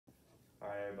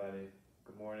everybody.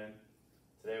 Good morning.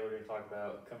 Today we're going to talk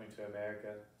about coming to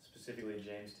America, specifically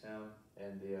Jamestown,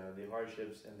 and the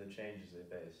hardships and the changes they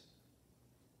faced.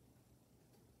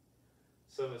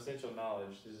 Some essential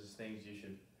knowledge. This is things you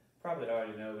should probably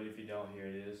already know, but if you don't, here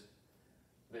it is.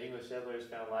 The English settlers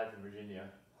found life in Virginia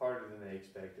harder than they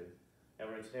expected. And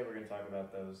today we're going to talk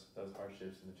about those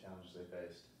hardships and the challenges they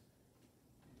faced.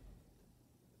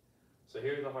 So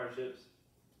here are the hardships.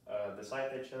 The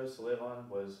site they chose to live on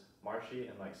was marshy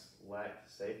and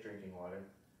lacked safe drinking water.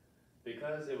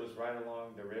 Because it was right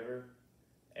along the river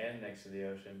and next to the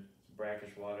ocean, it's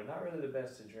brackish water, not really the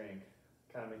best to drink.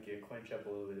 Kind of make you quench up a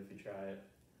little bit if you try it.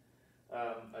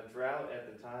 A drought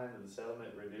at the time of the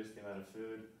settlement reduced the amount of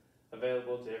food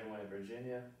available to everyone in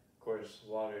Virginia. Of course,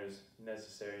 water is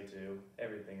necessary to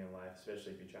everything in life,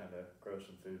 especially if you're trying to grow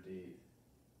some food to eat.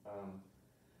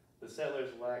 The settlers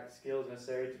lacked skills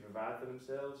necessary to provide for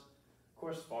themselves. Of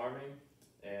course, farming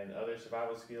and other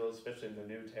survival skills, especially in the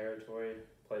new territory,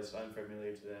 place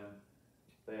unfamiliar to them.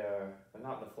 They're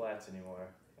not in the flats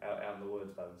anymore, out in the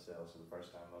woods by themselves for the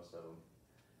first time, most of them.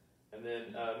 And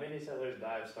then many settlers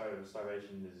died of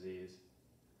starvation and disease.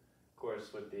 Of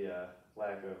course, with the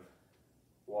lack of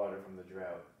water from the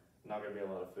drought, not going to be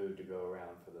a lot of food to go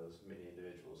around for those many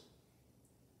individuals.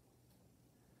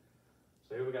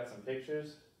 So here we got some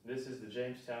pictures. This is the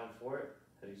Jamestown fort.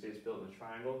 As you can see, it's built in a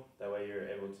triangle. That way you're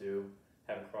able to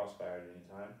have a crossfire at any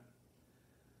time.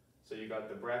 So you got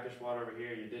the brackish water over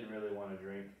here you didn't really want to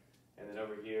drink. And then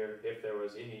over here, if there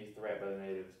was any threat by the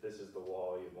natives, this is the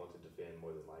wall you'd want to defend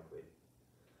more than likely.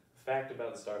 Fact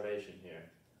about the starvation here.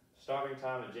 Starving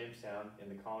time at Jamestown in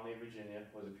the colony of Virginia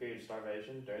was a period of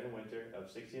starvation during the winter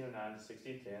of 1609 to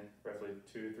 1610, roughly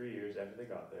 2 to 3 years after they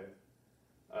got there.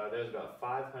 There was about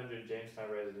 500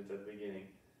 Jamestown residents at the beginning.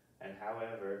 And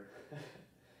however,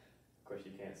 of course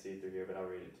you can't see it through here, but I'll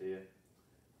read it to you.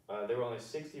 There were only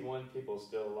 61 people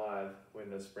still alive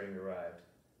when the spring arrived.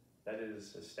 That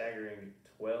is a staggering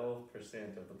 12%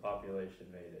 of the population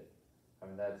made it. I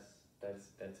mean,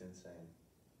 that's insane.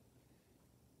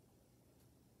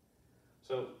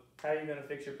 So how are you going to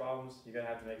fix your problems? You're going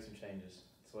to have to make some changes.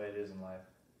 That's the way it is in life.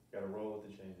 You got to roll with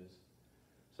the changes.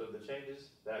 So the changes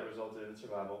that resulted in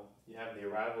survival, you have the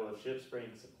arrival of ships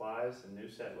bringing supplies and new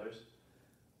settlers,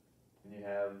 and you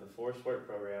have the forced work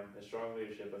program, the strong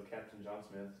leadership of Captain John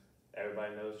Smith.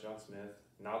 Everybody knows John Smith,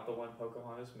 not the one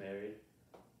Pocahontas married,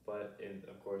 but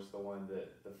of course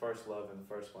the first love and the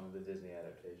first one of the Disney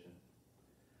adaptation.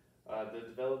 The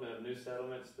development of new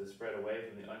settlements that spread away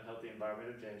from the unhealthy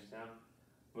environment of Jamestown,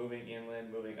 moving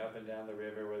inland, moving up and down the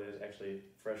river where there's actually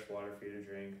fresh water for you to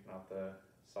drink, not the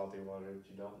salty water that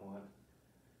you don't want.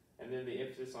 And then the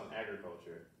emphasis on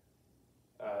agriculture.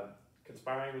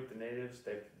 Conspiring with the natives,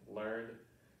 they've learned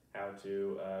how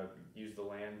to use the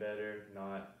land better,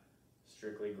 not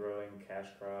strictly growing cash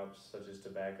crops such as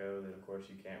tobacco that of course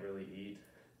you can't really eat,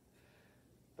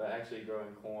 but actually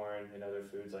growing corn and other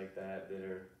foods like that that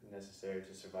are necessary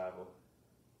to survival.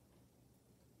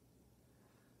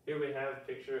 Here we have a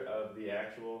picture of the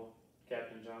actual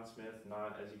Captain John Smith,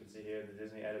 not, as you can see here, the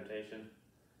Disney adaptation.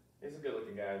 He's a good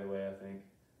looking guy either way, I think.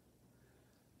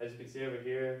 As you can see over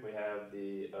here, we have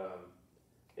the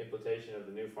implementation of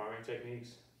the new farming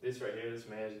techniques. This right here, this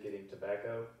man is getting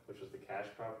tobacco, which was the cash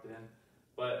crop then.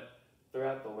 But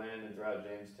throughout the land and throughout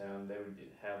Jamestown, they would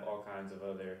have all kinds of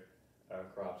other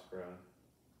crops grown.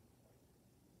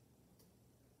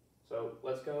 So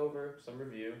let's go over some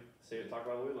review, talk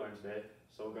about what we learned today.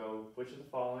 So we'll go, which of the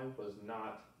following was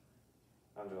not,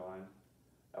 underlined,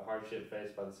 a hardship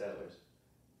faced by the settlers?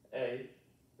 A,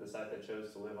 the site they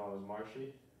chose to live on was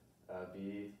marshy.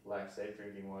 B, lacked safe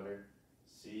drinking water.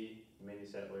 C, many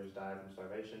settlers died from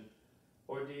starvation.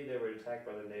 Or D, they were attacked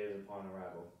by the natives upon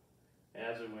arrival. And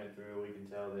as we went through, we can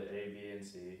tell that A, B, and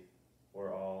C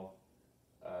were all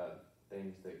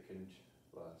things that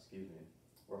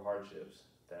were hardships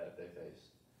that they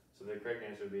faced. So the correct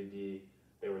answer would be D,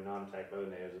 they were not attacked by the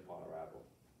natives upon arrival.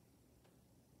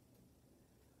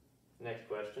 Next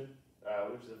question.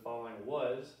 Which of the following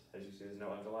was, as you see there's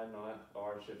no underlined not, a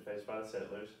hardship faced by the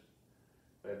settlers?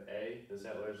 We have A, the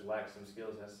settlers lacked some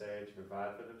skills necessary to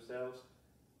provide for themselves.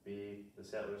 B, the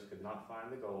settlers could not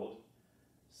find the gold.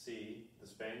 C, the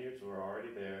Spaniards were already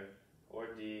there.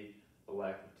 Or D, the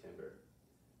lack of timber.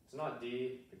 It's not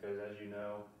D because, as you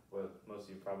know, well, most of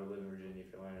you probably live in Virginia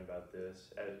if you're learning about this,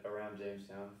 around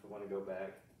Jamestown, if you want to go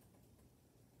back,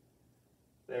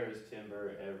 there is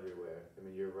timber everywhere. I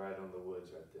mean, you're right on the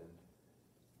woods right then.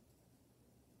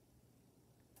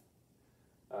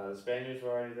 The Spaniards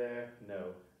were already there?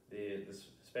 No. The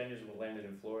Spaniards landed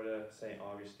in Florida, St.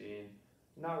 Augustine,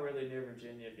 not really near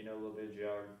Virginia if you know a little bit of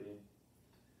geography.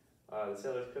 The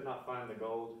settlers could not find the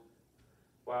gold.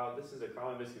 While this is a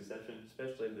common misconception,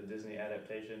 especially in the Disney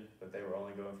adaptation, that they were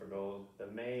only going for gold, the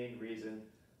main reason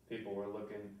people were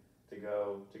looking to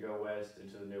go west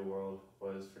into the New World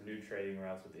was for new trading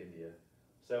routes with India.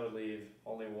 So that would leave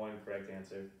only one correct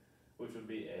answer, which would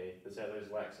be A. The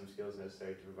settlers lacked some skills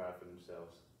necessary to provide for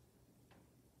themselves.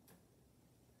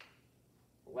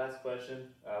 Last question,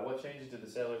 what changes did the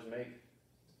settlers make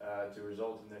to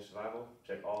result in their survival?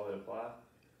 Check all that apply.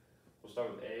 We'll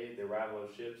start with A, the arrival of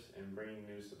ships and bringing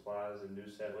new supplies and new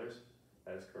settlers.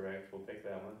 That is correct, we'll pick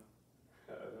that one.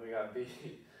 Then we got B,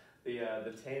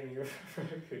 the taming of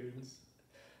raccoons.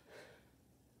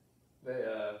 They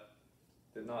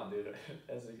did not do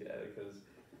that as a because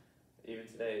even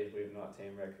today we have not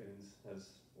tamed raccoons. There's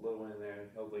a little one in there,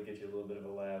 hopefully get you a little bit of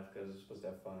a laugh because we're supposed to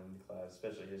have fun in the class,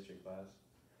 especially history class.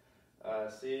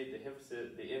 C, the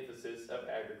emphasis of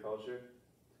agriculture.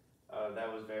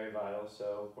 That was very vital,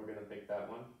 so we're going to pick that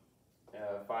one.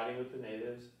 Fighting with the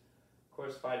natives. Of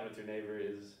course, fighting with your neighbor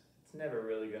it's never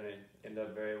really going to end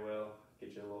up very well.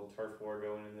 Get you a little turf war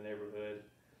going in the neighborhood.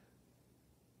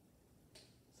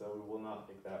 So we will not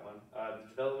pick that one. The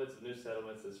developments of new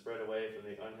settlements that spread away from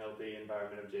the unhealthy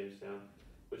environment of Jamestown,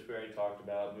 which we already talked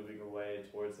about, moving away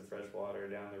towards the fresh water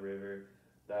down the river.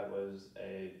 That was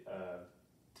a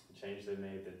change they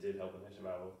made that did help in their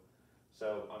survival.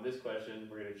 So on this question,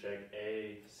 we're going to check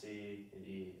A, C, and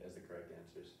E as the correct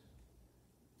answers.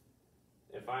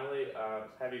 And finally,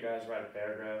 have you guys write a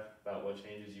paragraph about what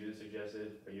changes you would have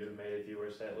suggested or you would have made if you were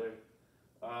a settler.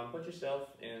 Put yourself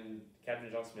in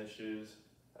Captain John Smith's shoes.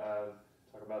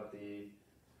 Talk about the,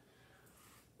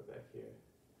 go back here.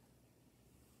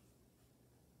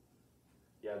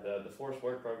 Yeah, the forced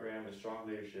work program and strong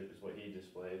leadership is what he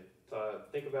displayed.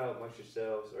 Think about amongst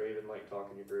yourselves, or even like talk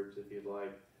in your groups if you'd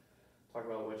like. Talk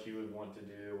about what you would want to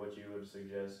do, what you would have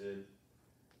suggested.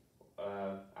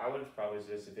 I would probably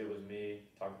suggest, if it was me,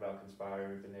 talk about conspiring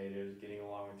with the natives, getting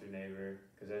along with your neighbor,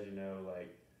 because as you know,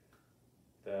 like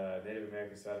the Native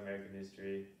American, South American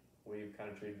history, we've kind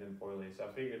of treated them poorly. So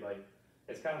I figured like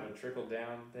it's kind of a trickle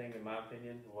down thing in my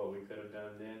opinion, what we could have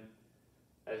done then.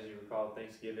 As you recall,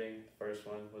 Thanksgiving, the first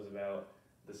one was about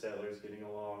the settlers getting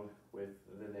along with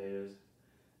the natives.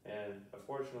 And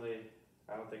unfortunately,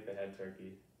 I don't think they had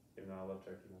turkey, even though I love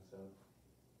turkey myself.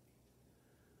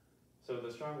 So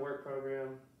the strong work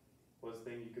program was a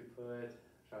thing you could put.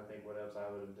 I'm trying to think what else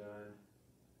I would have done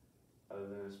other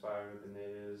than inspiring with the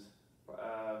natives.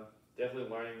 Definitely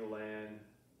learning the land,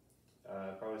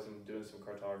 probably doing some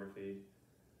cartography,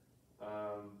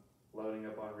 loading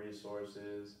up on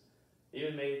resources,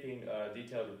 even making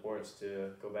detailed reports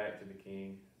to go back to the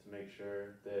king to make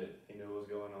sure that he knew what was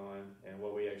going on and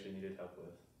what we actually needed help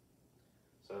with.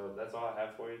 So that's all I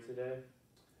have for you today.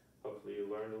 Hopefully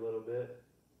you learned a little bit,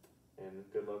 and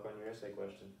good luck on your essay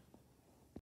question.